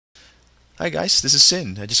Hi guys, this is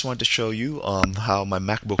Sin. I just wanted to show you how my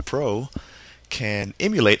MacBook Pro can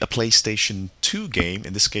emulate a PlayStation 2 game,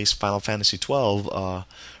 in this case Final Fantasy XII,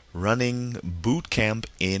 running bootcamp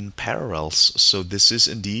in parallels. So this is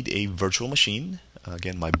indeed a virtual machine,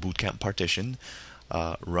 again my bootcamp partition,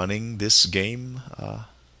 running this game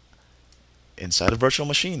inside a virtual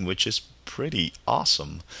machine, which is pretty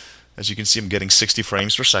awesome. As you can see, I'm getting 60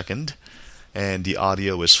 frames per second, and the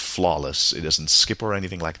audio is flawless. It doesn't skip or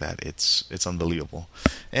anything like that. It's unbelievable.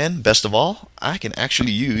 And best of all, I can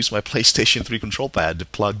actually use my PlayStation 3 control pad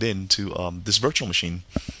plugged into this virtual machine.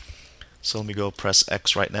 So let me go press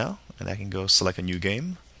X right now, and I can go select a new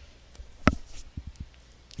game.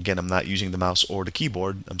 Again, I'm not using the mouse or the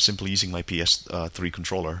keyboard. I'm simply using my PS3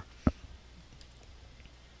 controller,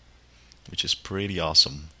 which is pretty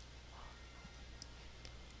awesome.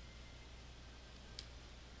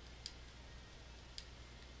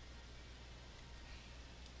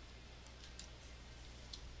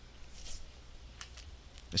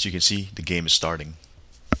 As you can see, the game is starting.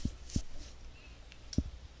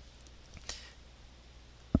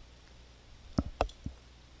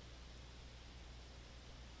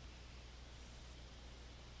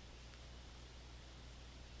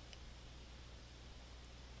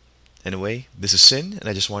 Anyway, this is Sin, and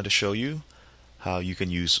I just wanted to show you how you can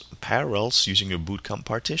use parallels using your bootcamp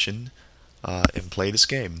partition and play this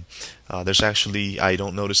game. I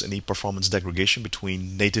don't notice any performance degradation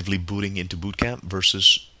between natively booting into bootcamp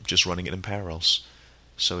versus just running it in parallels.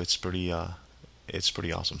 So it's pretty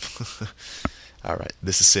awesome. All right,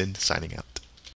 this is Sin signing out.